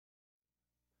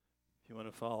You want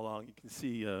to follow along, you can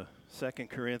see 2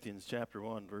 Corinthians chapter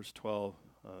 1, verse 12.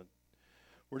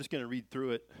 We're just going to read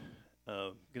through it.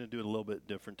 Going to do it a little bit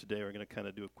different today. We're going to kind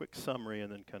of do a quick summary and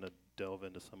then kind of delve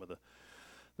into some of the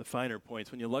finer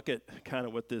points. When you look at kind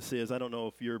of what this is, I don't know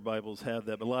if your Bibles have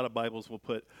that, but a lot of Bibles will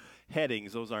put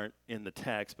headings. Those aren't in the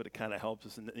text, but it kind of helps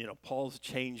us. And, Paul's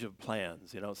change of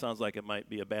plans. It sounds like it might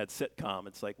be a bad sitcom.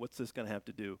 It's like, what's this going to have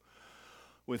to do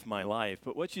with my life?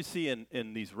 But what you see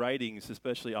in these writings,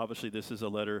 especially, obviously, this is a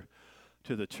letter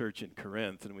to the church in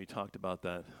Corinth, and we talked about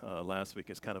that last week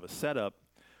as kind of a setup.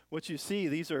 What you see,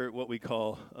 these are what we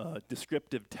call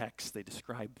descriptive texts. They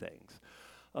describe things.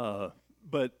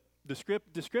 But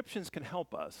descriptions can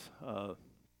help us.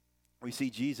 We see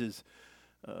Jesus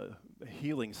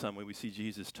healing someone. We see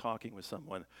Jesus talking with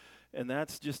someone. And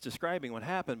that's just describing what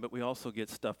happened, but we also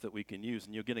get stuff that we can use.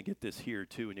 And you're going to get this here,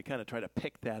 too, and you kind of try to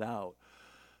pick that out.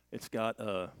 It's got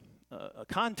a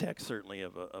context, certainly,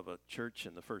 of a church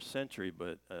in the first century,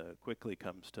 but quickly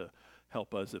comes to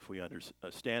help us if we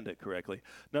understand it correctly.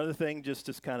 Another thing, just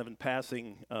as kind of in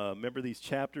passing, remember these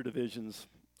chapter divisions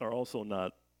are also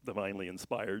not divinely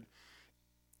inspired.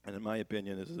 And in my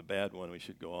opinion, this is a bad one. We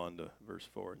should go on to verse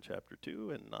 4 in chapter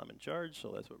 2, and I'm in charge,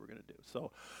 so that's what we're going to do.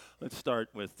 So let's start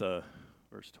with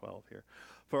verse 12 here.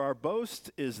 For our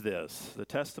boast is this, the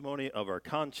testimony of our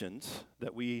conscience,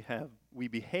 that we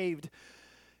behaved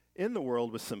in the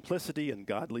world with simplicity and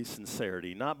godly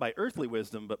sincerity, not by earthly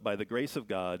wisdom, but by the grace of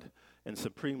God, and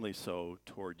supremely so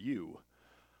toward you.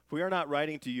 For we are not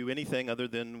writing to you anything other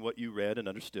than what you read and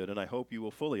understood, and I hope you will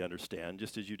fully understand,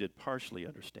 just as you did partially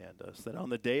understand us, that on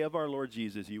the day of our Lord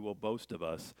Jesus you will boast of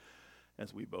us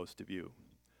as we boast of you.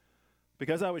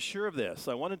 Because I was sure of this,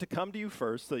 I wanted to come to you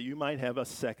first so that you might have a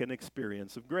second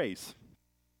experience of grace.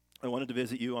 I wanted to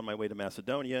visit you on my way to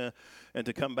Macedonia and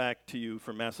to come back to you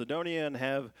from Macedonia and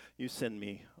have you send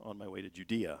me on my way to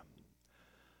Judea.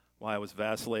 While I was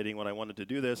vacillating when I wanted to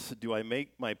do this, do I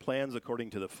make my plans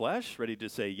according to the flesh, ready to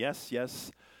say yes,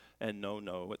 yes, and no,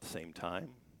 no at the same time?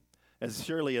 As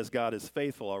surely as God is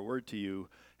faithful, our word to you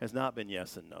has not been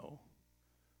yes and no.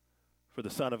 For the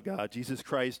Son of God, Jesus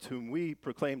Christ, whom we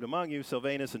proclaimed among you,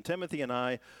 Silvanus and Timothy and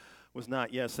I, was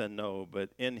not yes and no,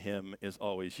 but in him is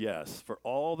always yes. For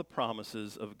all the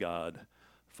promises of God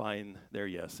find their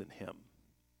yes in him.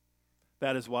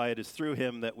 That is why it is through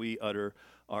him that we utter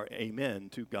our amen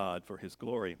to God for his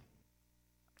glory.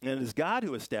 And it is God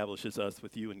who establishes us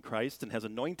with you in Christ and has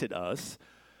anointed us,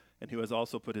 and who has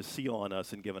also put his seal on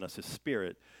us and given us his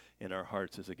Spirit in our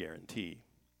hearts as a guarantee.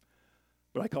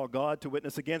 But I call God to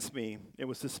witness against me. It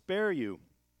was to spare you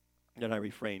that I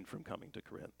refrained from coming to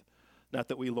Corinth. Not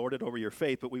that we lord it over your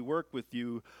faith, but we work with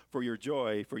you for your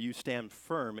joy, for you stand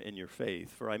firm in your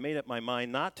faith. For I made up my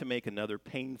mind not to make another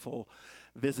painful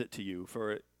visit to you,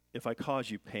 for if I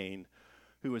cause you pain,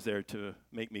 who is there to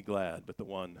make me glad but the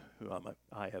one whom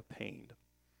I have pained?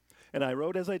 And I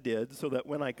wrote as I did, so that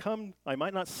when I come, I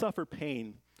might not suffer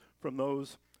pain from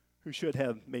those who should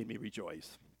have made me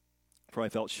rejoice. For I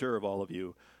felt sure of all of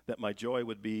you, that my joy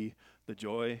would be the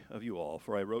joy of you all.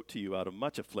 For I wrote to you out of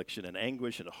much affliction and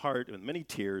anguish and heart and many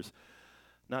tears,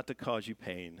 not to cause you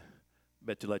pain,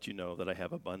 but to let you know that I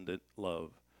have abundant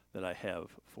love that I have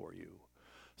for you.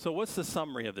 So what's the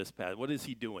summary of this passage? What is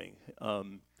he doing?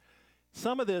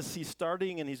 Some of this, he's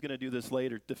starting, and he's going to do this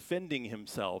later, defending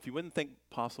himself. You wouldn't think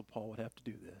Apostle Paul would have to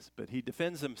do this, but he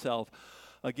defends himself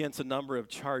against a number of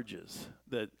charges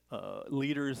that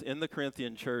leaders in the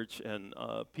Corinthian church and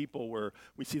people were.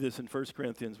 We see this in 1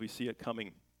 Corinthians. We see it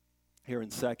coming here in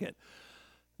 2nd.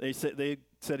 They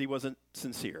said he wasn't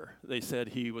sincere. They said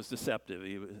he was deceptive.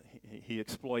 He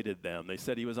exploited them. They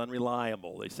said he was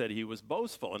unreliable. They said he was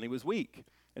boastful and he was weak.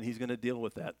 And he's going to deal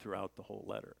with that throughout the whole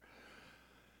letter.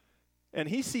 And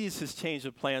he sees his change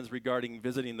of plans regarding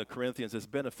visiting the Corinthians as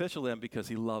beneficial to them because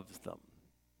he loves them.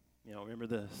 Remember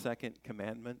the second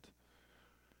commandment?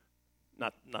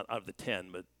 Not out of the 10,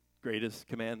 but greatest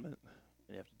commandment.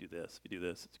 You have to do this. If you do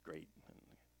this, it's great.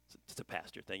 It's a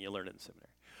pastor thing. You learn it in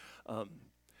seminary.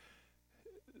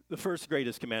 The first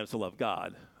greatest commandment is to love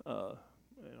God.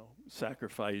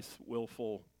 Sacrifice,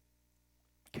 willful,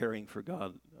 caring for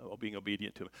God, being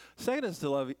obedient to him. Second is to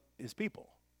love his people.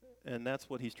 And that's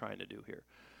what he's trying to do here.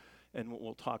 And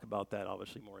we'll talk about that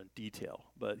obviously more in detail.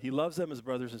 But he loves them as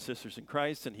brothers and sisters in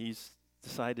Christ, and he's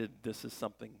decided this is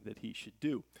something that he should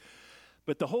do.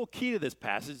 But the whole key to this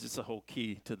passage, it's the whole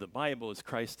key to the Bible, is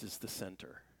Christ is the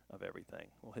center of everything.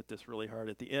 We'll hit this really hard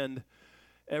at the end.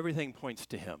 Everything points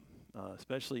to him,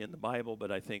 especially in the Bible,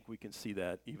 but I think we can see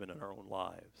that even in our own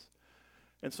lives.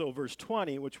 And so verse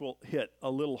 20, which we'll hit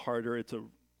a little harder, it's a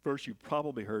verse you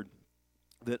probably heard,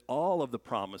 that all of the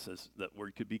promises, that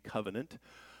word could be covenant,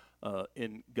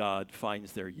 in God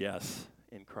finds their yes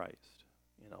in Christ.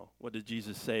 You know, what did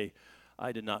Jesus say?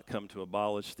 I did not come to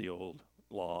abolish the old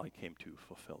law. I came to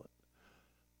fulfill it.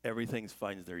 Everything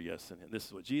finds their yes in him. This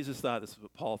is what Jesus thought. This is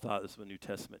what Paul thought. This is what New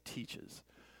Testament teaches.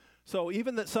 So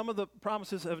even that some of the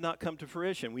promises have not come to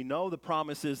fruition, we know the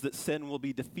promise is that sin will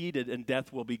be defeated and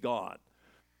death will be gone.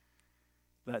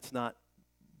 That's not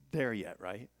there yet,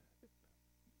 right?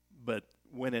 But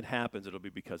when it happens, it'll be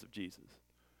because of Jesus.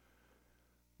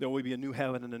 There will be a new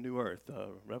heaven and a new earth.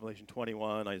 Revelation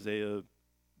 21, Isaiah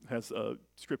has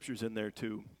scriptures in there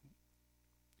too.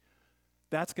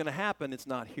 That's going to happen. It's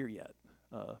not here yet.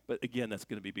 But again, that's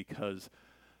going to be because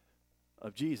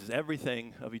of Jesus.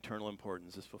 Everything of eternal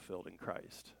importance is fulfilled in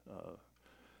Christ.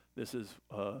 This is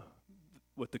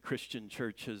what the Christian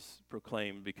church has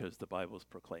proclaimed because the Bible has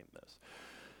proclaimed this.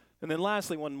 And then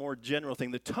lastly, one more general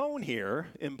thing. The tone here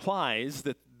implies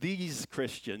that these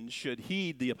Christians should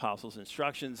heed the apostles'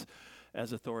 instructions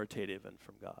as authoritative and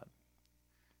from God.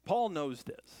 Paul knows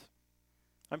this.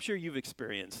 I'm sure you've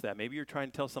experienced that. Maybe you're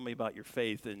trying to tell somebody about your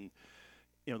faith and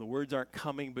the words aren't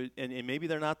coming, but and maybe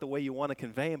they're not the way you want to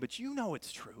convey them, but you know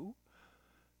it's true.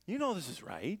 You know this is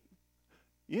right.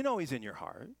 You know he's in your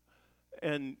heart.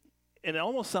 And it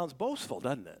almost sounds boastful,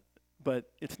 doesn't it?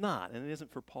 But it's not, and it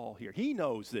isn't for Paul here. He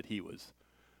knows that he was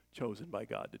chosen by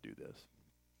God to do this.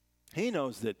 He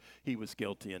knows that he was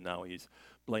guilty, and now he's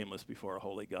blameless before a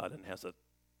holy God and has a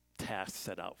task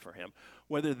set out for him.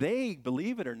 Whether they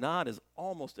believe it or not is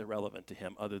almost irrelevant to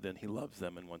him, other than he loves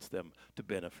them and wants them to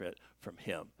benefit from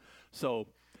him. So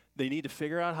they need to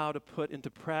figure out how to put into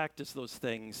practice those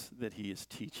things that he is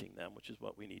teaching them, which is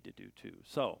what we need to do too.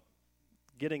 So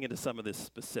getting into some of the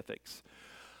specifics.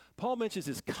 Paul mentions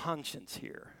his conscience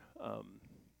here.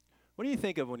 What do you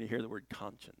think of when you hear the word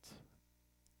conscience?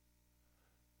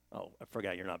 Oh, I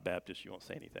forgot you're not Baptist. You won't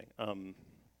say anything.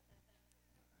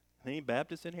 Any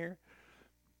Baptists in here?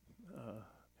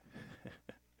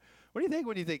 What do you think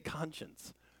when you think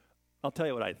conscience? I'll tell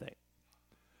you what I think.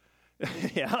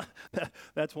 Yeah,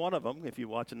 that's one of them. If you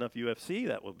watch enough UFC,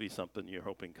 that will be something you're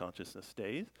hoping consciousness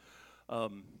stays.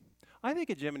 I think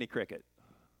of Jiminy Cricket.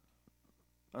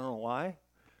 I don't know why.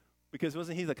 Because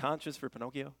wasn't he the conscience for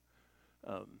Pinocchio?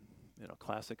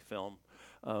 Classic film.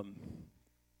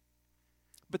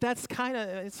 But that's kind of,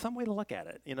 it's some way to look at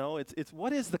it. It's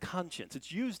what is the conscience?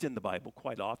 It's used in the Bible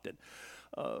quite often.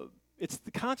 It's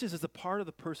the conscience is a part of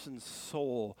the person's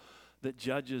soul that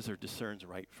judges or discerns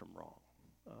right from wrong.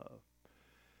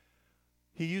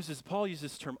 Paul uses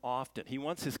this term often. He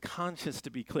wants his conscience to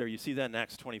be clear. You see that in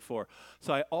Acts 24.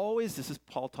 So this is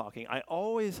Paul talking, I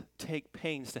always take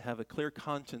pains to have a clear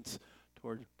conscience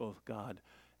toward both God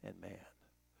and man.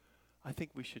 I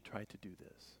think we should try to do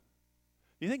this.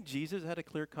 Do you think Jesus had a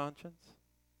clear conscience?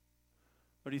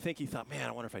 Or do you think he thought, man,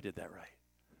 I wonder if I did that right?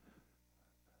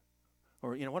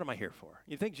 Or, what am I here for?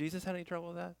 You think Jesus had any trouble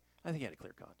with that? I think he had a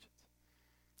clear conscience.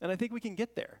 And I think we can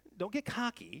get there. Don't get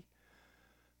cocky.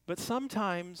 But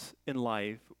sometimes in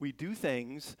life, we do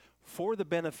things for the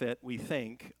benefit, we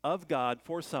think, of God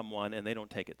for someone, and they don't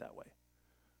take it that way.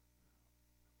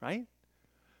 Right?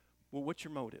 Well, what's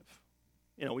your motive?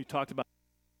 We talked about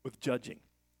with judging.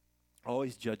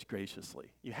 Always judge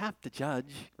graciously. You have to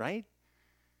judge, right?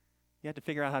 You have to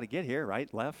figure out how to get here,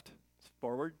 right? Left,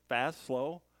 forward, fast,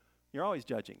 slow. You're always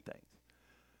judging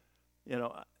things.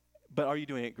 But are you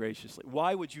doing it graciously?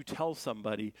 Why would you tell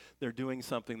somebody they're doing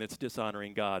something that's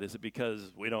dishonoring God? Is it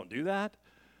because we don't do that?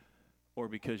 Or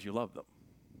because you love them?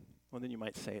 Well, then you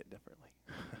might say it differently.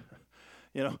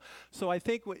 So I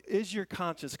think, is your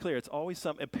conscience clear? It's always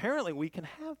apparently we can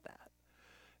have that.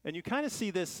 And you kind of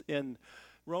see this in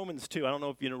Romans 2. I don't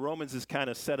know if Romans is kind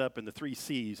of set up in the 3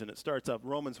 C's, and it starts up,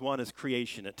 Romans 1 is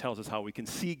creation. It tells us how we can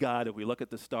see God if we look at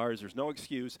the stars. There's no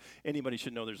excuse. Anybody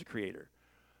should know there's a creator.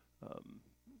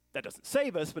 That doesn't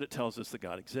save us, but it tells us that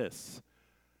God exists.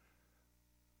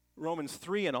 Romans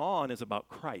 3 and on is about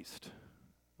Christ,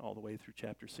 all the way through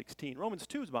chapter 16. Romans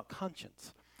 2 is about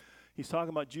conscience. He's talking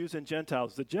about Jews and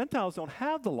Gentiles. The Gentiles don't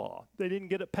have the law. They didn't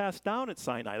get it passed down at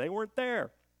Sinai. They weren't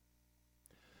there.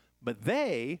 But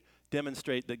they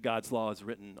demonstrate that God's law is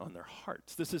written on their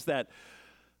hearts. This is that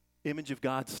image of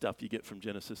God stuff you get from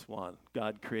Genesis 1.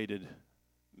 God created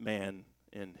man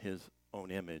in his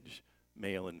own image,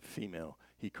 male and female.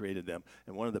 He created them.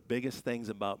 And one of the biggest things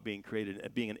about being created,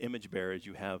 being an image bearer, is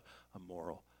you have a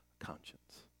moral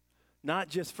conscience. Not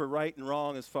just for right and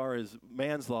wrong as far as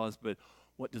man's laws, but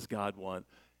what does God want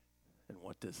and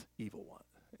what does evil want?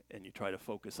 And you try to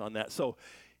focus on that. So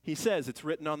he says it's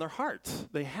written on their hearts.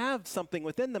 They have something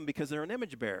within them because they're an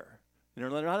image bearer. They're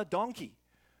not a donkey.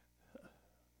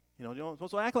 You're not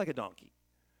supposed to act like a donkey.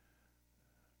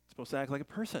 You're supposed to act like a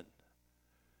person.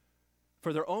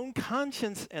 For their own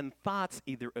conscience and thoughts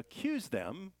either accuse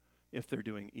them if they're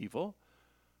doing evil,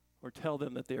 or tell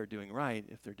them that they are doing right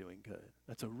if they're doing good.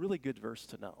 That's a really good verse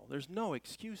to know. There's no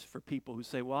excuse for people who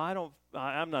say, well,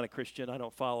 I'm not a Christian, I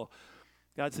don't follow.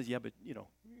 God says, yeah, but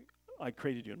I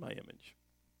created you in my image.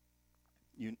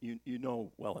 You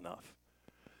know well enough.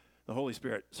 The Holy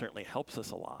Spirit certainly helps us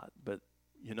a lot, but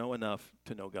you know enough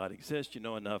to know God exists. You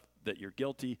know enough that you're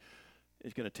guilty.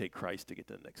 It's going to take Christ to get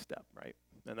to the next step, right?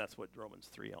 And that's what Romans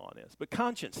 3 on is. But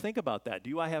conscience, think about that.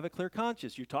 Do I have a clear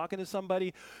conscience? You're talking to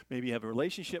somebody, maybe you have a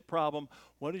relationship problem.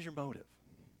 What is your motive?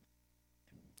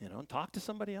 Talk to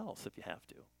somebody else if you have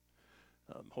to.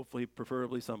 Hopefully,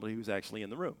 preferably somebody who's actually in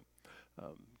the room.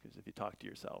 Because if you talk to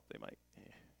yourself, they might be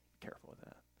careful with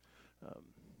that.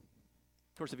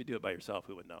 Of course, if you do it by yourself,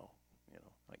 who would know?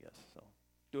 I guess. So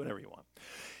do whatever you want.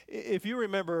 If you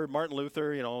remember Martin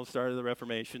Luther, started the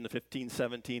Reformation, the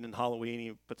 1517, and Halloween,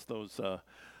 he puts those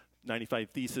 95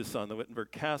 Theses on the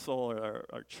Wittenberg Castle, or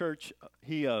our church.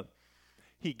 He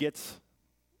gets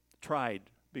tried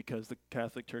because the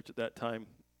Catholic Church at that time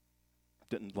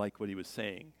didn't like what he was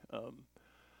saying.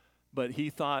 But he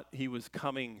thought he was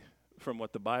coming from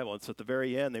what the Bible, and so at the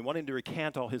very end, they want him to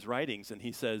recant all his writings, and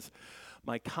he says,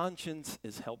 my conscience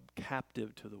is held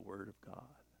captive to the Word of God.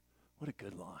 What a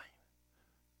good line.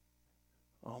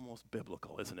 Almost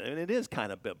biblical, isn't it? And it is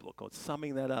kind of biblical. It's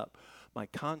summing that up. My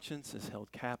conscience is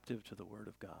held captive to the Word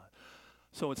of God.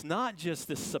 So it's not just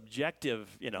this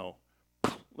subjective,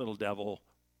 little devil,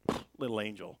 little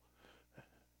angel.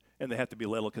 And they have to be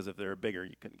little because if they're bigger,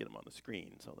 you couldn't get them on the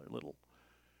screen. So they're little.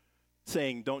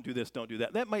 Saying, don't do this, don't do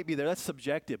that. That might be there. That's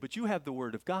subjective. But you have the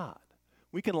Word of God.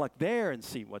 We can look there and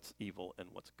see what's evil and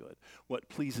what's good, what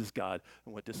pleases God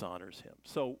and what dishonors Him.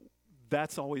 So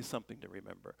that's always something to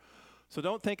remember. So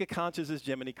don't think of conscience as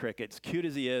Jiminy Cricket. As cute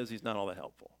as he is, he's not all that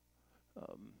helpful.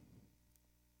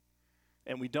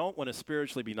 And we don't want to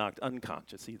spiritually be knocked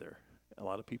unconscious either. A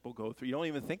lot of people go through, you don't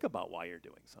even think about why you're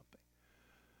doing something.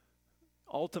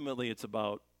 Ultimately, it's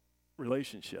about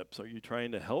relationships. Are you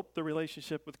trying to help the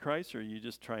relationship with Christ, or are you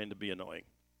just trying to be annoying?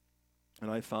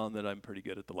 And I found that I'm pretty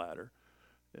good at the latter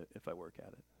if I work at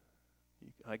it.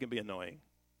 I can be annoying.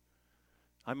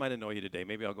 I might annoy you today.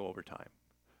 Maybe I'll go over time.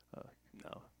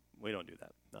 No, we don't do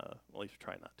that. At least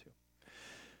try not to.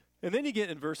 And then you get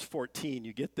in verse 14,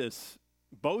 you get this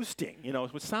boasting,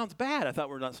 which sounds bad. I thought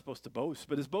we're not supposed to boast,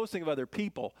 but it's boasting of other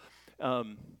people.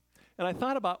 And I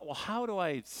thought about, well, how do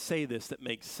I say this that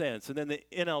makes sense? And then the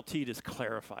NLT just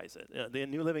clarifies it. The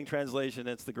New Living Translation,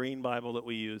 it's the green Bible that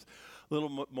we use, a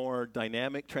little more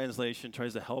dynamic translation,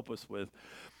 tries to help us with.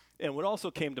 And what also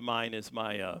came to mind is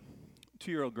my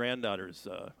 2-year-old granddaughter's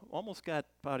almost got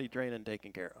potty training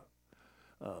taken care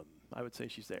of. I would say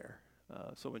she's there.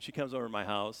 So when she comes over to my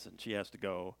house and she has to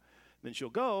go, then she'll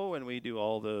go and we do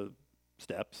all the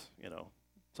steps,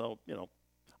 So,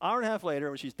 hour and a half later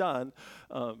when she's done,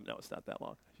 no, it's not that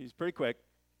long. She's pretty quick.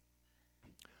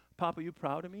 Papa, you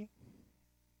proud of me?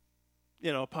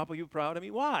 Papa, you proud of me?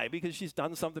 Why? Because she's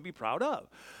done something to be proud of.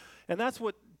 And that's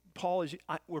what Paul is,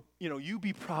 you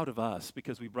be proud of us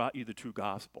because we brought you the true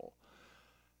gospel.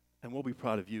 And we'll be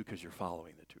proud of you because you're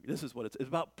following the truth. This is what it's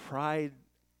about, pride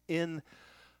in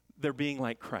their being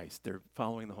like Christ. They're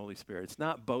following the Holy Spirit. It's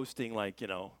not boasting like,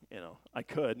 I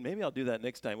could. Maybe I'll do that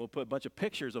next time. We'll put a bunch of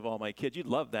pictures of all my kids. You'd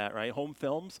love that, right? Home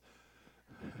films.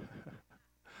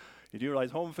 You do realize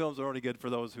home films are only good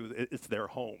for those who it's their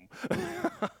home.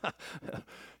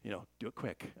 Do it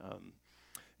quick.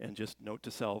 And just note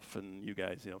to self and you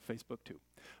guys, Facebook too.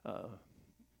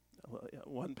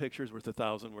 One picture is worth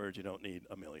 1,000 words. You don't need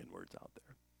 1,000,000 words out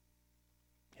there.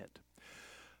 Hint.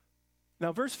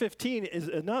 Now, verse 15 is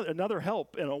another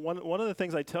help. One of the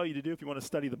things I tell you to do if you want to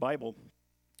study the Bible,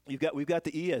 we've got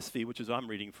the ESV, which is I'm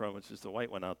reading from, which is the white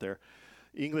one out there,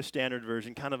 English Standard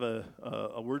Version, kind of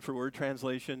a word-for-word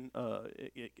translation.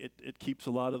 It keeps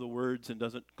a lot of the words and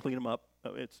doesn't clean them up.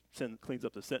 It cleans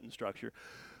up the sentence structure.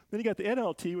 Then you got the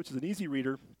NLT, which is an easy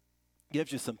reader,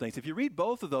 gives you some things. If you read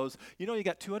both of those, you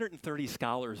got 230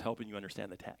 scholars helping you understand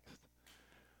the text.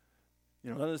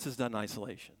 None of this is done in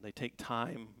isolation. They take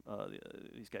time.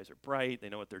 These guys are bright. They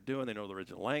know what they're doing. They know the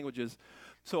original languages.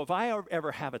 So if I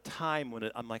ever have a time when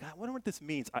I'm like, I wonder what this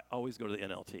means, I always go to the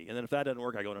NLT. And then if that doesn't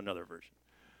work, I go to another version.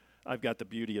 I've got the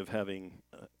beauty of having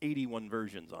 81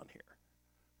 versions on here.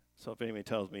 So if anybody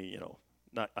tells me,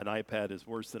 not an iPad is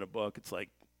worse than a book, it's like,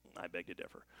 I beg to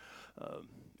differ.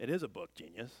 It is a book,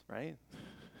 genius, right?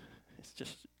 It's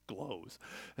just glows.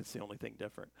 That's the only thing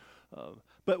different.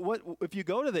 But if you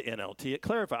go to the NLT, it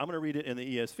clarifies. I'm going to read it in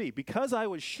the ESV. Because I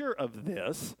was sure of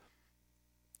this,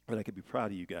 that I could be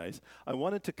proud of you guys. I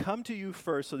wanted to come to you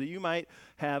first so that you might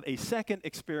have a second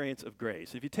experience of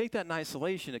grace. If you take that in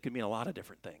isolation, it could mean a lot of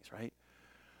different things, right?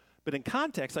 But in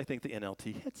context, I think the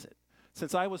NLT hits it.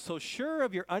 Since I was so sure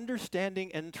of your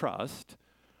understanding and trust,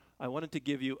 I wanted to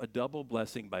give you a double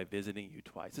blessing by visiting you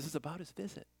twice. This is about his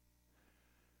visit.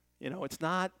 You know,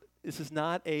 this is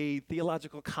not a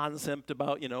theological concept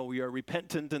about, we are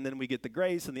repentant and then we get the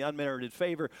grace and the unmerited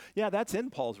favor. Yeah, that's in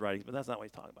Paul's writings, but that's not what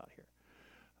he's talking about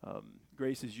here.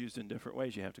 Grace is used in different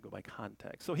ways. You have to go by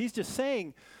context. So he's just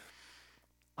saying,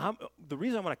 the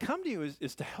reason I want to come to you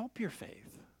is to help your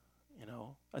faith.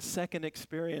 A second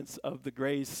experience of the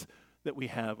grace that we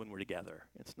have when we're together.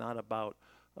 It's not about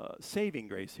saving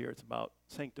grace here. It's about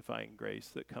sanctifying grace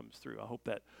that comes through. I hope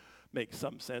that makes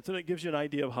some sense. And it gives you an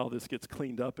idea of how this gets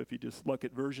cleaned up if you just look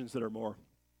at versions that are more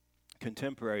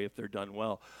contemporary if they're done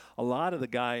well. A lot of the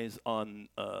guys on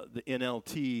the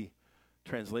NLT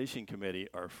translation committee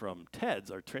are from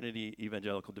TEDS, our Trinity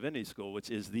Evangelical Divinity School, which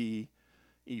is the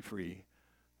E-Free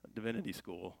Divinity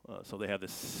School. So they have the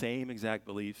same exact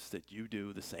beliefs that you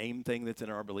do, the same thing that's in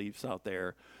our beliefs out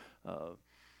there.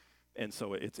 And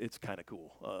so it's kind of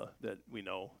cool that we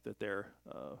know that they're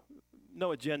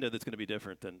no agenda that's going to be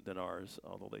different than ours,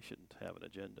 although they shouldn't have an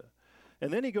agenda.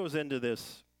 And then he goes into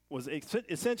this,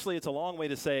 essentially it's a long way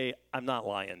to say, I'm not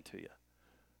lying to you.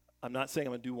 I'm not saying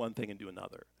I'm going to do one thing and do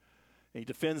another. And he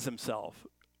defends himself.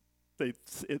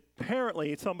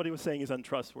 Apparently, somebody was saying he's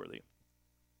untrustworthy.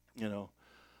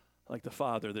 Like the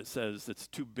father that says it's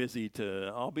too busy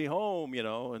I'll be home,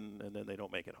 and then they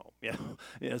don't make it home.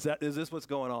 Is this what's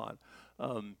going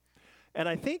on? And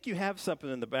I think you have something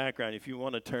in the background. If you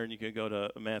want to turn, you can go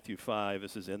to Matthew 5.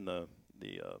 This is in the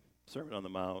Sermon on the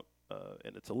Mount,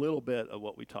 and it's a little bit of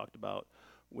what we talked about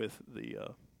with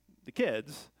the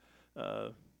kids.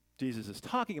 Jesus is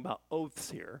talking about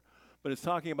oaths here, but it's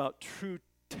talking about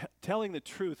telling the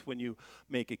truth when you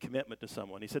make a commitment to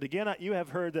someone. He said, again, you have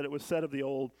heard that it was said of the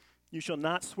old, you shall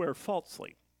not swear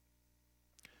falsely,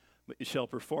 but you shall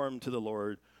perform to the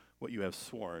Lord what you have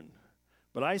sworn.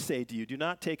 But I say to you, do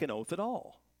not take an oath at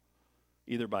all,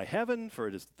 either by heaven, for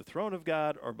it is the throne of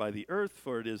God, or by the earth,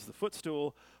 for it is the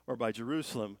footstool, or by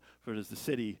Jerusalem, for it is the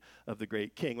city of the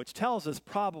great king, which tells us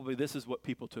probably this is what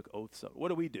people took oaths of. What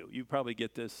do we do? You probably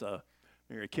get this when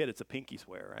you're a kid, it's a pinky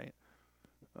swear, right?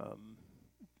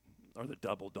 Or the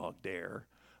double dog dare.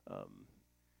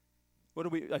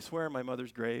 I swear on my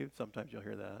mother's grave. Sometimes you'll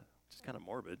hear that. It's kind of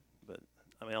morbid, but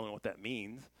I don't know what that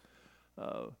means.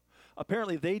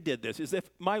 Apparently they did this, as if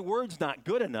my word's not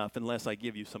good enough unless I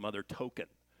give you some other token.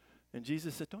 And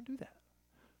Jesus said, don't do that.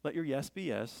 Let your yes be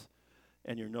yes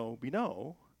and your no be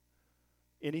no.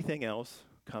 Anything else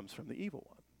comes from the evil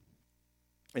one.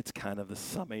 It's kind of the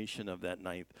summation of that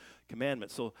 9th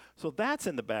commandment. So that's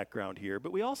in the background here.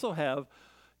 But we also have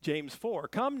James 4.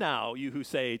 Come now, you who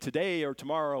say, today or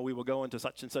tomorrow we will go into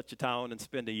such and such a town and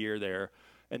spend a year there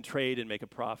and trade and make a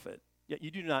profit. Yet you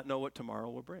do not know what tomorrow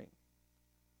will bring.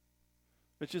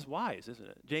 It's just wise, isn't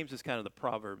it? James is kind of the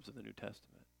Proverbs of the New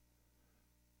Testament.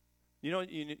 You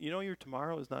know your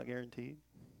tomorrow is not guaranteed?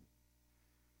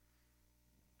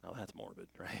 Now that's morbid,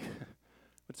 right?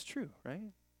 But it's true, right?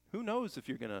 Who knows if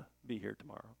you're going to be here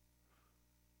tomorrow?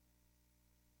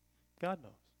 God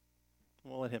knows.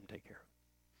 We'll let him take care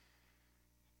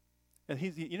of it.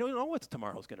 And you don't know what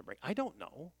tomorrow's going to bring. I don't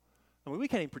know. We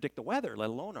can't even predict the weather, let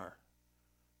alone our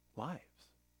lives.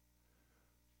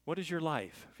 What is your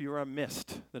life? If you are a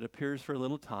mist that appears for a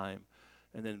little time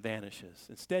and then vanishes.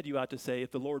 Instead, you ought to say,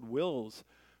 if the Lord wills,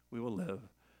 we will live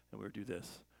and we'll do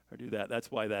this or do that. That's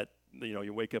why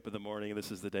you wake up in the morning and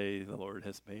this is the day the Lord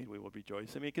has made. We will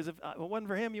rejoice. Because if it wasn't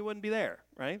for him, you wouldn't be there,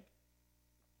 right?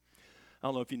 I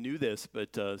don't know if you knew this,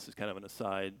 but this is kind of an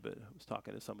aside, but I was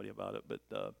talking to somebody about it.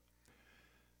 But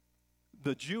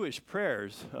the Jewish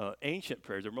prayers, ancient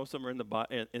prayers, or most of them are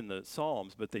in the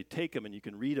Psalms, but they take them and you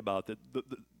can read about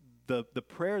the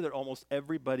prayer that almost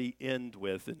everybody end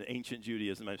with in ancient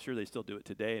Judaism. I'm sure they still do it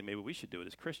today, and maybe we should do it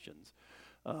as Christians.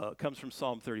 Comes from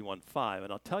Psalm 31:5,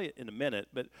 and I'll tell you in a minute.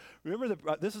 But remember,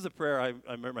 this is a prayer I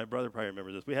remember. My brother probably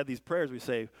remembers this. We had these prayers we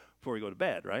say before we go to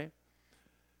bed, right?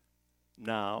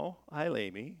 Now I lay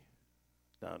me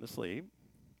down to sleep.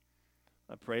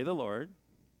 I pray the Lord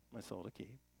my soul to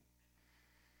keep.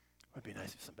 It would be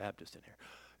nice if some Baptists in here.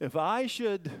 If I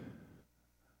should,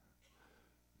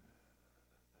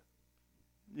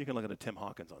 you can look at a Tim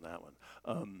Hawkins on that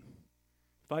one.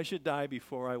 If I should die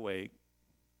before I wake,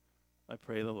 I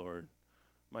pray the Lord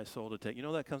my soul to take. You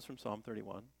know that comes from Psalm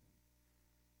 31.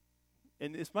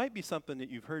 And this might be something that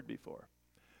you've heard before.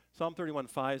 Psalm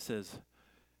 31:5 says,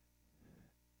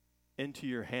 into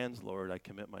your hands, Lord, I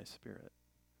commit my spirit.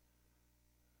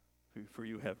 for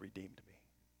you have redeemed me.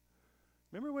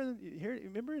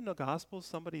 Remember in the Gospels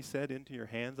somebody said, into your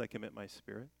hands I commit my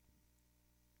spirit?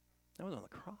 That was on the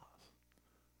cross.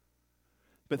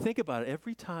 But think about it.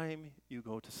 Every time you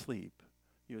go to sleep,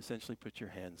 you essentially put your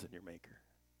hands in your Maker.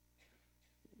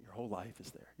 Your whole life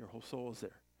is there. Your whole soul is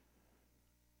there.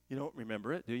 You don't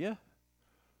remember it, do you?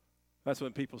 That's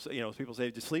when people say, people say,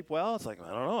 did you sleep well? It's like, I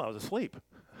don't know, I was asleep.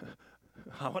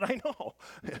 How would I know?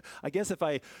 I guess if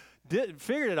I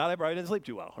figured it out, I probably didn't sleep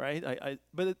too well, right?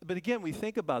 But again, we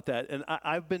think about that, and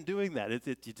I've been doing that.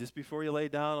 Just before you lay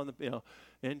down on the,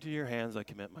 into your hands I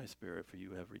commit my spirit, for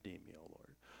you have redeemed me, O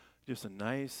Lord. Just a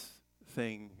nice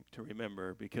thing to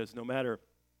remember, because no matter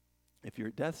if you're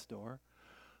at death's door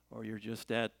or you're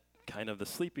just at kind of the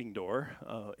sleeping door,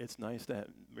 it's nice to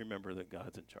remember that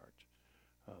God's in charge.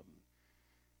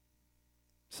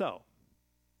 So,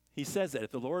 he says that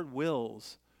if the Lord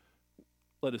wills,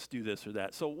 let us do this or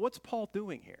that. So what's Paul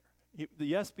doing here? The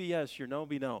yes be yes, your no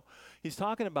be no. He's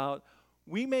talking about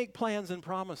we make plans and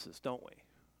promises, don't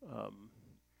we?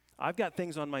 I've got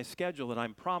things on my schedule that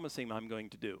I'm promising I'm going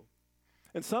to do.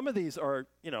 And some of these are,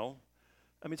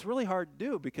 it's really hard to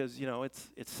do because,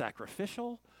 it's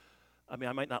sacrificial. I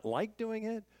might not like doing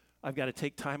it. I've got to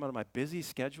take time out of my busy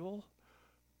schedule.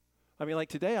 Like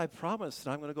today I promised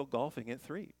that I'm going to go golfing at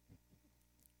 3.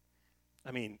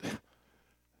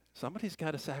 Somebody's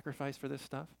got to sacrifice for this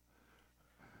stuff.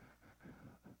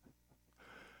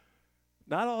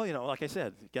 Not all, like I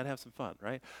said, you got to have some fun,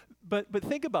 right? But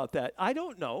think about that. I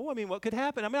don't know. What could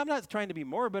happen? I'm not trying to be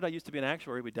morbid. I used to be an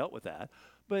actuary. We dealt with that.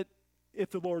 But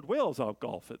if the Lord wills, I'll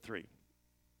golf at 3.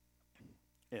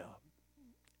 Yeah.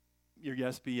 Your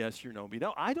yes be yes, your no be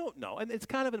no. I don't know. And it's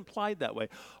kind of implied that way.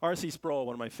 R.C. Sproul,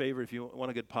 one of my favorite, if you want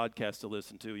a good podcast to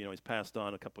listen to, he's passed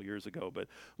on a couple years ago, but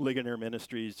Ligonier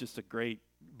Ministries, just a great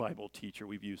Bible teacher.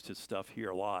 We've used his stuff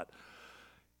here a lot.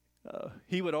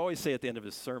 He would always say at the end of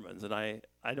his sermons, and I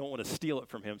don't want to steal it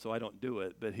from him, so I don't do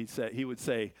it, but he would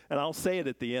say, and I'll say it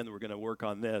at the end, we're going to work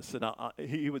on this, and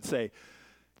he would say,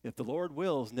 if the Lord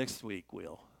wills, next week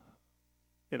we'll.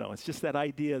 It's just that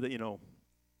idea that,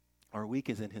 our week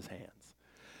is in his hands.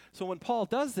 So when Paul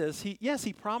does this,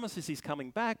 he promises he's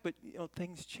coming back, but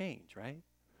things change, right?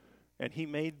 And he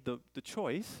made the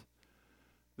choice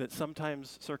that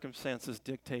sometimes circumstances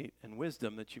dictate and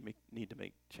wisdom that you need to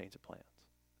make change of plans.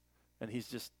 And he's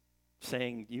just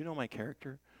saying, my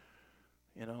character,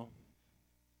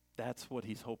 that's what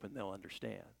he's hoping they'll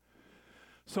understand.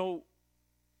 So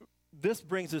this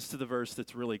brings us to the verse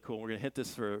that's really cool. We're going to hit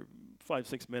this for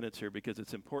 5-6 minutes here because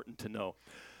it's important to know.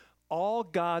 All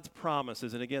God's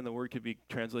promises, and again, the word could be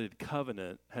translated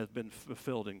covenant, have been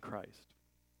fulfilled in Christ.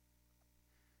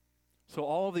 So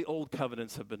all of the old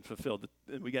covenants have been fulfilled.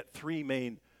 And we got 3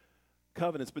 main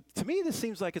covenants. But to me, this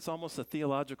seems like it's almost a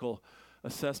theological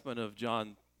assessment of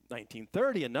John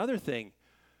 19:30. Another thing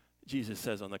Jesus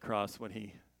says on the cross when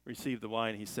he received the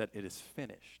wine, he said, it is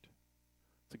finished.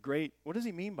 What does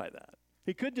he mean by that?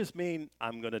 He could just mean,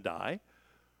 I'm going to die.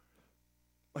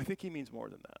 I think he means more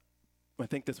than that. I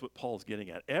think that's what Paul's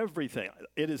getting at. Everything,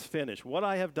 it is finished. What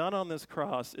I have done on this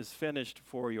cross is finished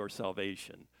for your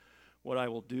salvation. What I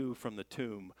will do from the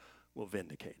tomb will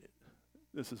vindicate it.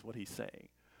 This is what he's saying.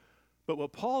 But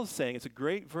what Paul's saying, it's a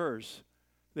great verse,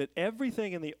 that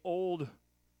everything in the old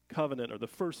covenant or the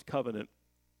first covenant,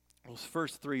 those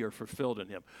first 3 are fulfilled in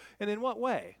him. And in what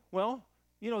way? Well,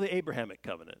 the Abrahamic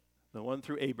covenant, the one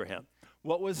through Abraham.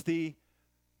 What was the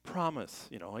promise?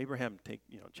 Abraham,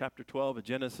 chapter 12 of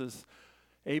Genesis,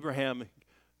 Abraham,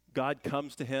 God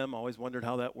comes to him. Always wondered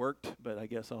how that worked, but I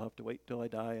guess I'll have to wait till I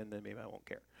die and then maybe I won't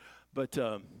care. But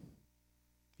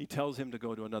he tells him to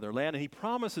go to another land, and he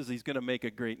promises he's going to make a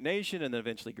great nation and then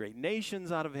eventually great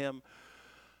nations out of him.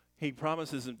 He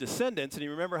promises him descendants, and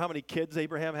you remember how many kids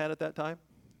Abraham had at that time?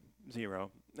 0.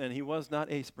 And he was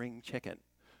not a spring chicken.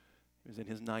 He was in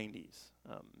his 90s.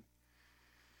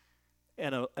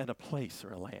 And a place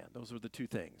or a land. Those were the 2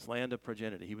 things. Land of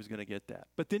progeny. He was going to get that.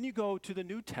 But then you go to the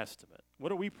New Testament.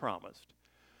 What are we promised?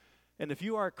 And if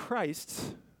you are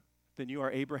Christ's, then you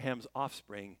are Abraham's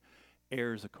offspring,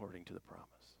 heirs according to the promise.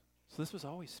 So this was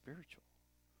always spiritual.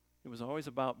 It was always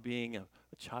about being a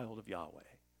child of Yahweh,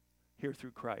 here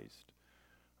through Christ.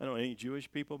 I don't know, any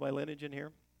Jewish people by lineage in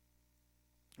here?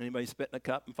 Anybody spit in a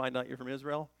cup and find out you're from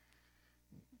Israel?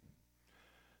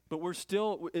 But we're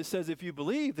still, it says if you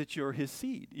believe that you're his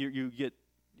seed, you get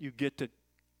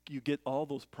all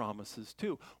those promises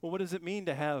too. Well, what does it mean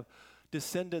to have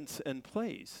descendants in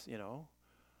place,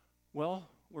 Well,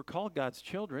 we're called God's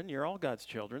children. You're all God's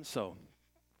children, so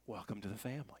welcome to the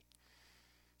family.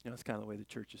 That's kind of the way the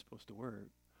church is supposed to work.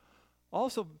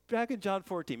 Also, back in John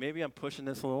 14, maybe I'm pushing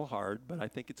this a little hard, but I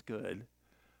think it's good.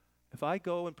 If I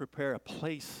go and prepare a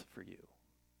place for you,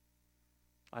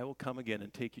 I will come again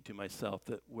and take you to myself,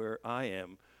 that where I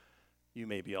am, you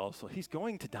may be also. He's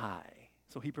going to die.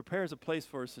 So he prepares a place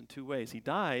for us in two ways. He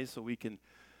dies so we can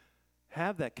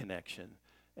have that connection,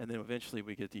 and then eventually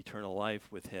we get the eternal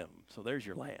life with him. So there's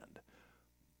your land.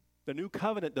 The new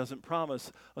covenant doesn't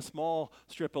promise a small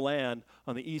strip of land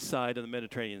on the east side of the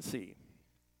Mediterranean Sea.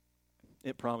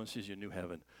 It promises you a new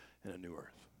heaven and a new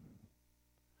earth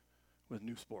with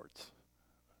new sports,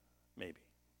 maybe,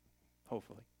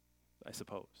 hopefully, I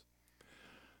suppose.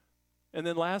 And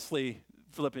then lastly,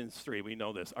 Philippians 3, we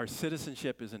know this. Our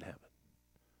citizenship is in heaven,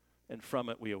 and from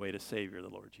it we await a Savior, the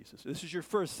Lord Jesus. This is your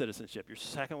first citizenship. Your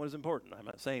second one is important. I'm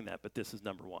not saying that, but this is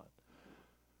number one.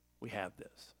 We have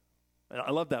this. And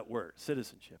I love that word,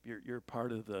 citizenship. You're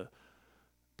part of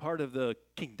the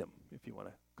kingdom, if you want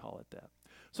to call it that.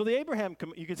 So the Abraham,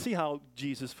 you can see how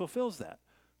Jesus fulfills that.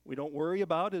 We don't worry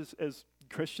about, as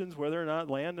Christians, whether or not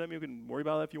land. I mean, you can worry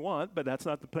about it if you want, but that's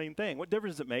not the plain thing. What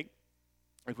difference does it make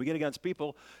if we get against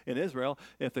people in Israel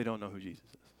if they don't know who Jesus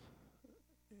is?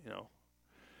 You know,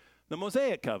 the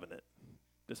Mosaic covenant.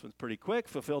 This one's pretty quick,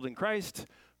 fulfilled in Christ.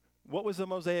 What was the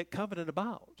Mosaic covenant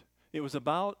about? It was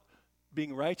about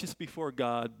being righteous before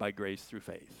God by grace through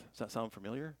faith. Does that sound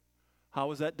familiar? How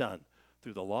was that done?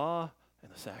 Through the law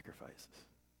and the sacrifices.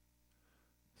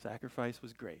 Sacrifice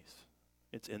was grace.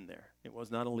 It's in there. It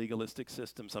was not a legalistic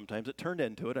system. Sometimes it turned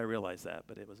into it. I realize that,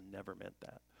 but it was never meant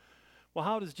that. Well,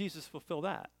 how does Jesus fulfill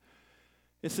that?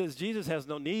 It says Jesus has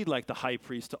no need, like the high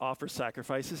priest, to offer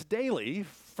sacrifices daily,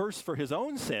 first for his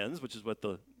own sins, which is what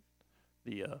the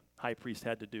high priest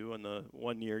had to do on the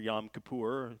 1 year Yom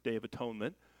Kippur, Day of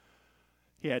Atonement.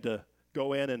 He had to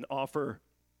go in and offer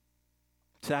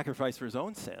sacrifice for his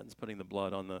own sins, putting the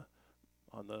blood on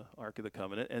the Ark of the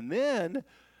Covenant, and then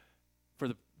for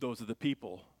those of the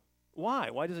people. Why?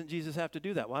 Why doesn't Jesus have to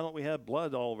do that? Why don't we have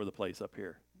blood all over the place up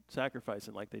here,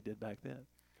 sacrificing like they did back then?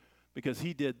 Because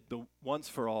he did the once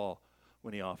for all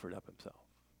when he offered up himself.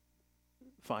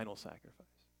 Final sacrifice.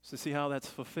 So see how that's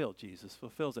fulfilled. Jesus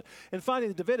fulfills it. And finally,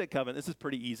 the Davidic covenant. This is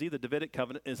pretty easy. The Davidic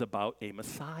covenant is about a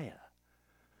Messiah,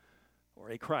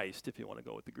 or a Christ, if you want to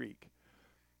go with the Greek.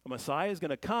 A Messiah is going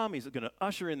to come. He's going to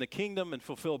usher in the kingdom and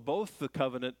fulfill both the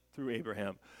covenant through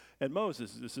Abraham and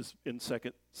Moses. This is in 2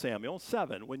 Samuel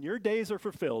 7. When your days are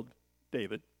fulfilled,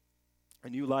 David,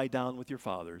 and you lie down with your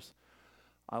fathers,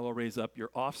 I will raise up your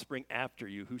offspring after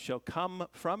you, who shall come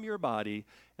from your body,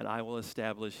 and I will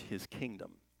establish his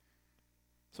kingdom.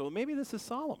 So maybe this is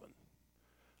Solomon.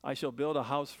 I shall build a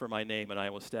house for my name, and I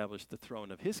will establish the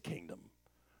throne of his kingdom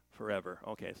forever.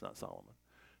 Okay, it's not Solomon.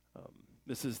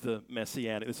 This is the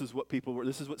messianic. This is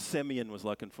what Simeon was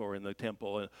looking for in the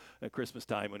temple at Christmas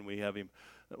time when we have him,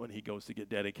 when he goes to get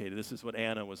dedicated. This is what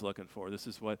Anna was looking for. This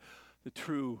is what the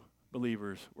true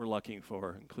believers were looking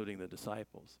for, including the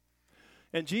disciples.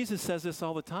 And Jesus says this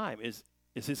all the time. Is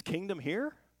his kingdom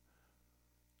here?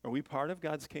 Are we part of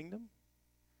God's kingdom?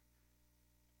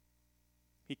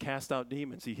 He cast out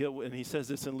demons. And he says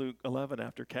this in Luke 11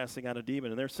 after casting out a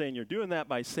demon. And they're saying, you're doing that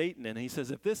by Satan. And he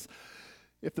says,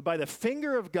 by the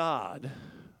finger of God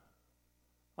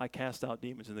I cast out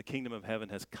demons, and the kingdom of heaven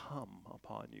has come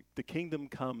upon you. The kingdom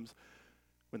comes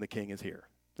when the king is here.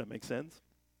 Does that make sense?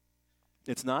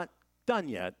 It's not done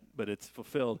yet, but it's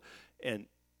fulfilled, and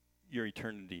your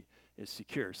eternity is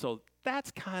secure. So that's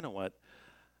kind of what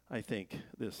I think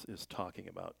this is talking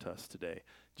about to us today.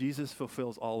 Jesus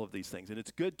fulfills all of these things, and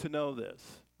it's good to know this.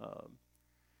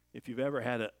 If you've ever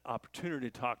had an opportunity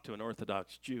to talk to an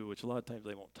Orthodox Jew, which a lot of times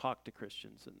they won't talk to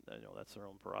Christians, and I know that's their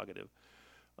own prerogative,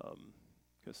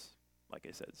 because, like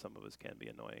I said, some of us can be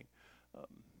annoying.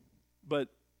 But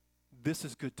this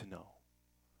is good to know.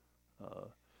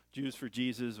 Jews for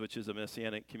Jesus, which is a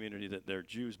messianic community that they're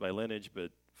Jews by lineage,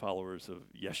 but followers of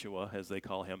Yeshua, as they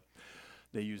call him,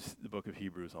 they use the book of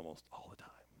Hebrews almost all the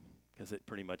time, because it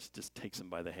pretty much just takes them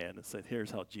by the hand and says,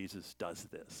 here's how Jesus does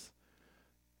this.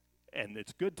 And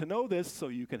it's good to know this so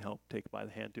you can help take by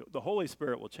the hand too. The Holy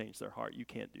Spirit will change their heart. You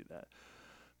can't do that.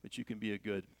 But you can be a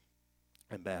good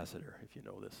ambassador if you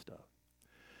know this stuff.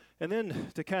 And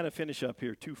then to kind of finish up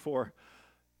here, 2:4,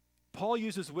 Paul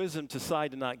uses wisdom to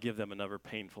decide to not give them another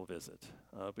painful visit,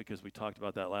 because we talked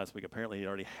about that last week. Apparently he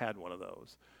already had one of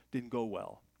those. Didn't go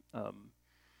well.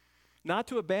 Not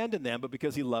to abandon them, but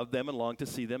because he loved them and longed to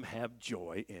see them have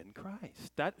joy in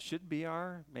Christ. That should be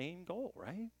our main goal,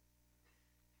 right?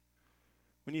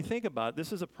 When you think about it,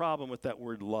 this is a problem with that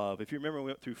word love. If you remember, we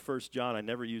went through 1 John. I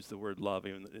never used the word love,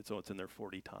 even so it's in there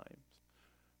 40 times.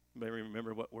 Anybody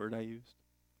remember what word I used?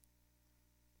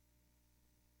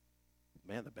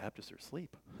 Man, the Baptists are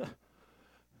asleep.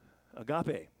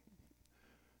 Agape.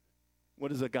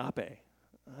 What is agape?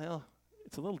 Well,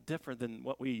 it's a little different than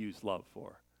what we use love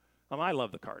for. I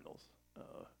love the Cardinals.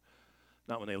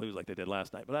 Not when they lose like they did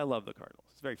last night, but I love the Cardinals.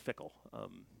 It's very fickle.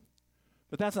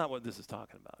 But that's not what this is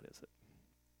talking about, is it?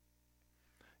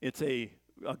 It's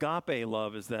agape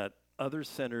love is that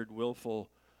other-centered, willful,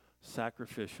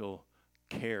 sacrificial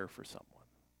care for someone.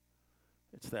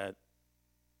 It's that,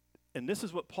 and this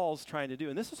is what Paul's trying to do,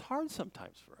 and this is hard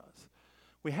sometimes for us.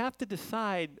 We have to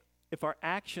decide if our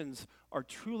actions are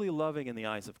truly loving in the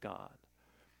eyes of God.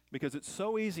 Because it's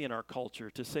so easy in our culture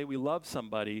to say we love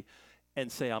somebody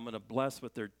and say, I'm going to bless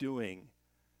what they're doing,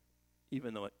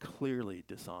 even though it clearly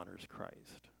dishonors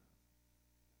Christ.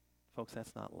 Folks,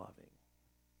 that's not loving.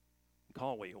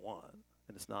 Call it what you want,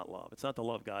 and it's not love. It's not the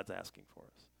love God's asking for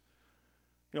us.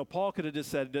 You know, Paul could have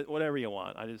just said, whatever you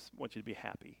want. I just want you to be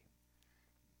happy.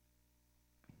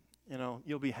 You know,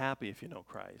 you'll be happy if you know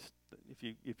Christ.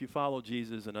 If you follow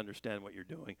Jesus and understand what you're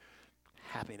doing,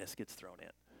 happiness gets thrown in.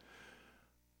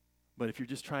 But if you're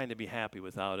just trying to be happy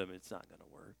without him, it's not going to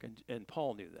work. And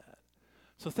Paul knew that.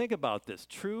 So think about this.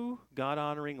 True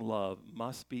God-honoring love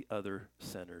must be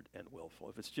other-centered and willful.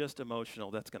 If it's just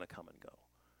emotional, that's going to come and go.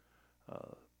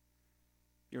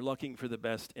 You're looking for the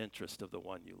best interest of the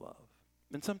one you love.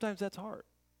 And sometimes that's hard.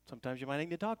 Sometimes you might need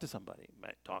to talk to somebody. You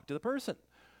might talk to the person.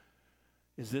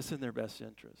 Is this in their best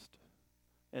interest?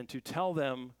 And to tell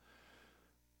them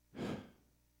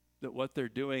that what they're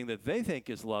doing that they think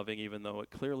is loving, even though it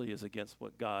clearly is against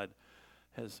what God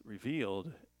has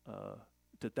revealed,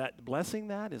 that blessing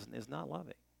that is not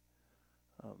loving.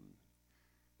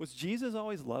 Was Jesus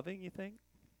always loving, you think?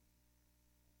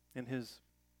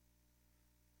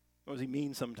 Or was he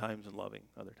mean sometimes and loving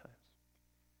other times?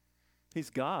 He's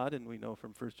God, and we know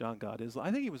from 1 John God is.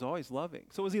 I think he was always loving.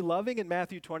 So was he loving in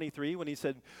Matthew 23 when he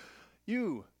said,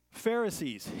 you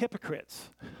Pharisees, hypocrites?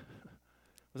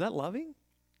 Was that loving?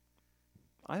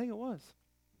 I think it was.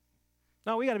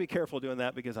 Now, we got to be careful doing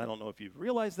that because I don't know if you've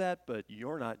realized that, but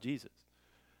you're not Jesus,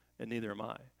 and neither am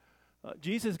I.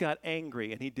 Jesus got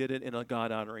angry, and he did it in a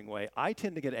God-honoring way. I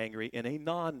tend to get angry in a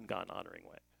non-God-honoring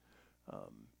way.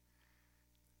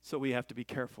 So we have to be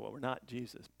careful. We're not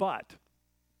Jesus. But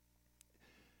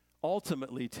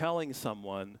ultimately telling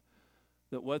someone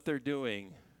that what they're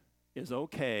doing is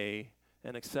okay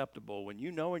and acceptable when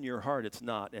you know in your heart it's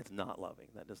not loving.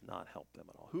 That does not help them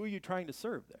at all. Who are you trying to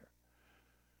serve there?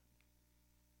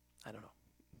 I don't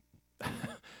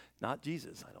know. Not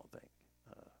Jesus, I don't think.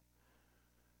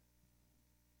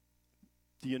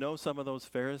 Do you know some of those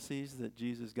Pharisees that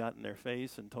Jesus got in their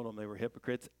face and told them they were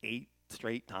hypocrites 8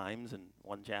 straight times in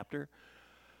one chapter?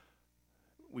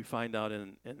 We find out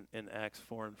in Acts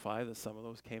 4 and 5 that some of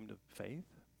those came to faith.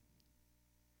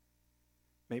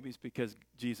 Maybe it's because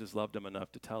Jesus loved them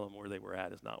enough to tell them where they were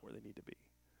at is not where they need to be.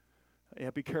 Yeah,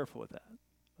 be careful with that.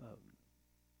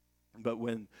 But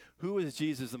who is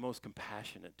Jesus the most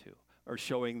compassionate to or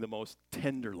showing the most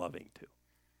tender loving to?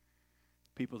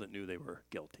 People that knew they were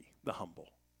guilty, the humble.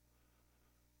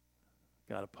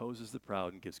 God opposes the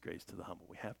proud and gives grace to the humble.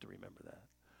 We have to remember that.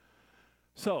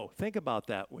 So think about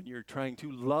that when you're trying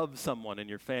to love someone in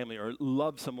your family or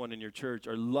love someone in your church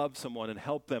or love someone and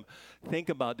help them. Think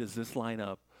about, does this line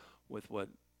up with what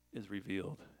is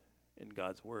revealed in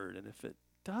God's word? And if it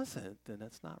doesn't, then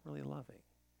that's not really loving.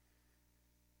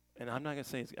 And I'm not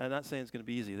saying it's going to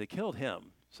be easy. They killed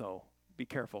him, so be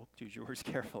careful. Choose your words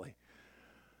carefully.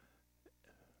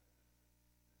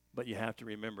 But you have to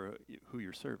remember who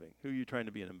you're serving, who you're trying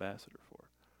to be an ambassador for.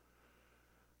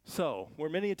 So, where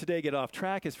many today get off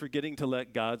track is forgetting to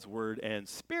let God's word and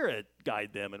spirit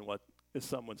guide them in what is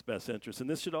someone's best interest. And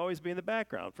this should always be in the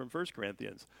background from 1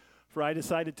 Corinthians. For I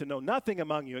decided to know nothing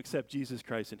among you except Jesus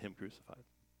Christ and him crucified.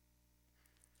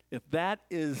 If that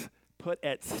is put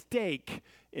at stake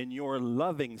in your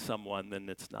loving someone, then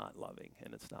it's not loving,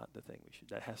 and it's not the thing we should.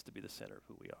 That has to be the center of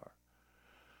who we are.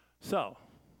 So,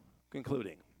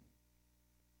 concluding.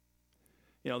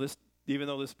 You know, even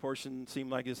though this portion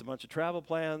seemed like it's a bunch of travel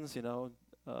plans,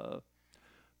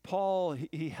 Paul,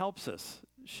 he helps us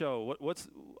show what's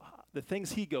the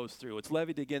things he goes through. It's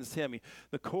levied against him.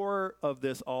 The core of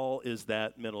this all is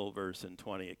that middle verse in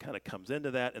 20. It kind of comes into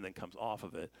that and then comes off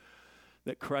of it,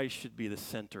 that Christ should be the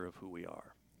center of who we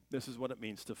are. This is what it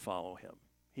means to follow him.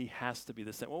 He has to be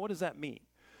the center. Well, what does that mean?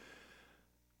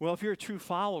 Well, if you're a true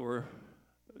follower,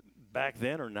 back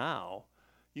then or now,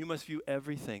 you must view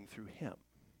everything through him.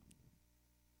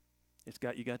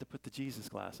 You got to put the Jesus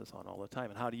glasses on all the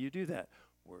time. And how do you do that?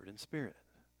 Word and spirit.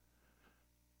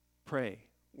 Pray,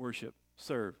 worship,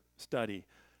 serve, study.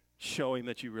 Show him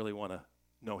that you really want to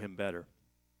know him better.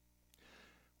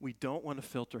 We don't want to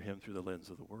filter him through the lens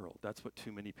of the world. That's what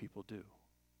too many people do.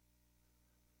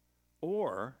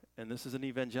 Or, and this is an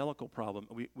evangelical problem,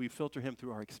 we filter him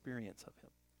through our experience of him.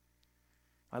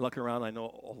 I look around, I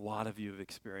know a lot of you have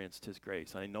experienced his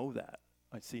grace. I know that.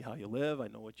 I see how you live, I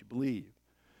know what you believe.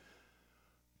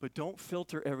 But don't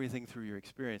filter everything through your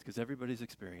experience, because everybody's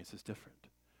experience is different.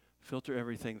 Filter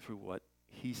everything through what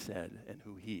he said and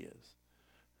who he is.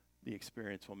 The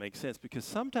experience will make sense, because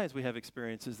sometimes we have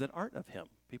experiences that aren't of him.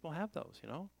 People have those, you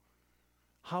know.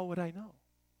 How would I know?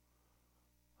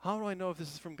 How do I know if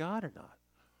this is from God or not?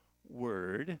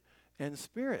 Word and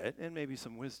spirit and maybe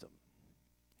some wisdom.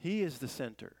 He is the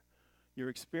center. Your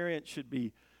experience should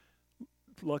be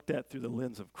looked at through the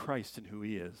lens of Christ and who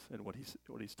he is and what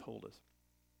he's told us.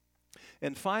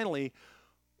 And finally,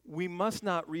 we must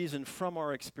not reason from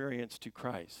our experience to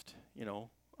Christ. You know,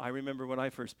 I remember when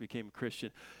I first became a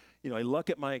Christian, you know, I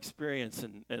look at my experience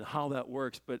and how that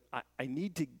works, but I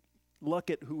need to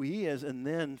look at who he is and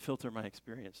then filter my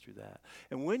experience through that.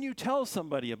 And when you tell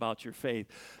somebody about your faith,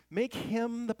 make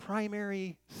him the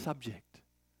primary subject.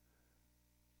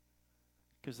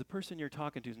 Because the person you're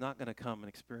talking to is not going to come and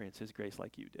experience his grace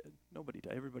like you did. Nobody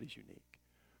does. Everybody's unique.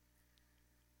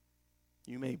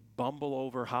 You may bumble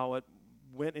over how it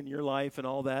went in your life and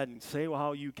all that and say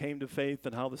how you came to faith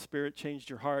and how the Spirit changed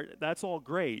your heart. That's all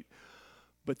great,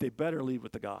 but they better lead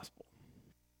with the gospel.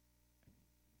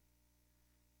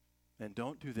 And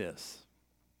don't do this.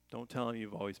 Don't tell them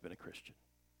you've always been a Christian.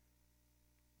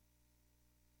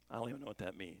 I don't even know what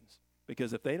that means.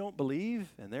 Because if they don't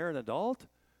believe and they're an adult,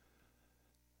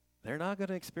 they're not going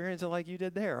to experience it like you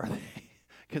did there, are they?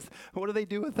 Because what do they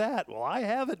do with that? Well, I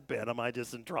haven't been. Am I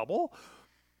just in trouble?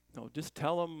 No, just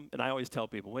tell them, and I always tell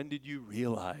people, when did you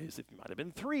realize, if you might have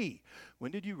been 3,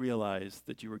 when did you realize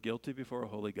that you were guilty before a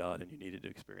holy God and you needed to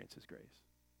experience his grace?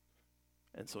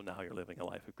 And so now you're living a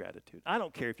life of gratitude. I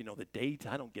don't care if you know the date.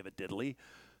 I don't give a diddly.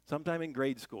 Sometime in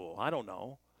grade school. I don't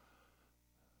know.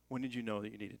 When did you know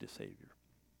that you needed a Savior?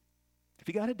 If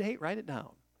you got a date, write it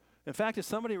down. In fact, if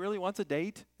somebody really wants a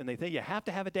date and they think you have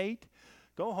to have a date,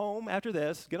 go home after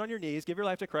this, get on your knees, give your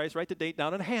life to Christ, write the date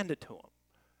down and hand it to them.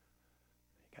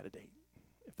 You got a date.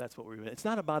 If that's what we're, it's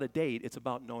not about a date, it's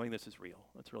about knowing this is real.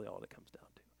 That's really all it comes down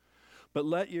to. But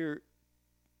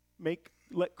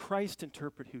let Christ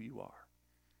interpret who you are.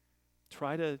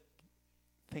 Try to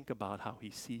think about how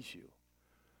he sees you,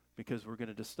 because we're going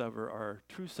to discover our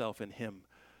true self in him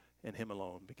and him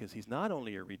alone, because he's not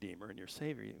only your Redeemer and your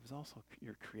Savior, he was also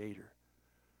your Creator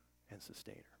and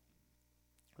Sustainer.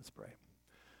 Let's pray.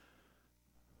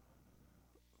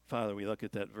 Father, we look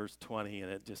at that verse 20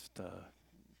 and it just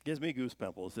gives me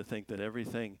goosebumps to think that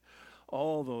everything,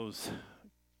 all those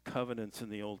covenants in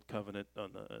the Old Covenant,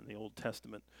 in the Old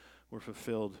Testament, were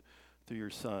fulfilled through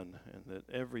your Son, and that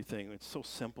everything, it's so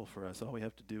simple for us. All we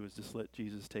have to do is just let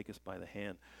Jesus take us by the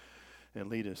hand and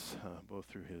lead us both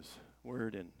through his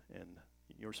word and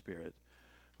your Spirit.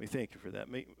 We thank you for that.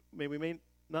 May we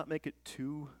not make it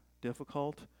too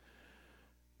difficult.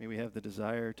 May we have the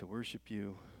desire to worship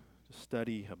you, to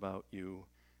study about you,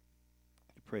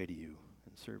 to pray to you,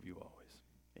 and serve you always.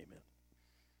 Amen.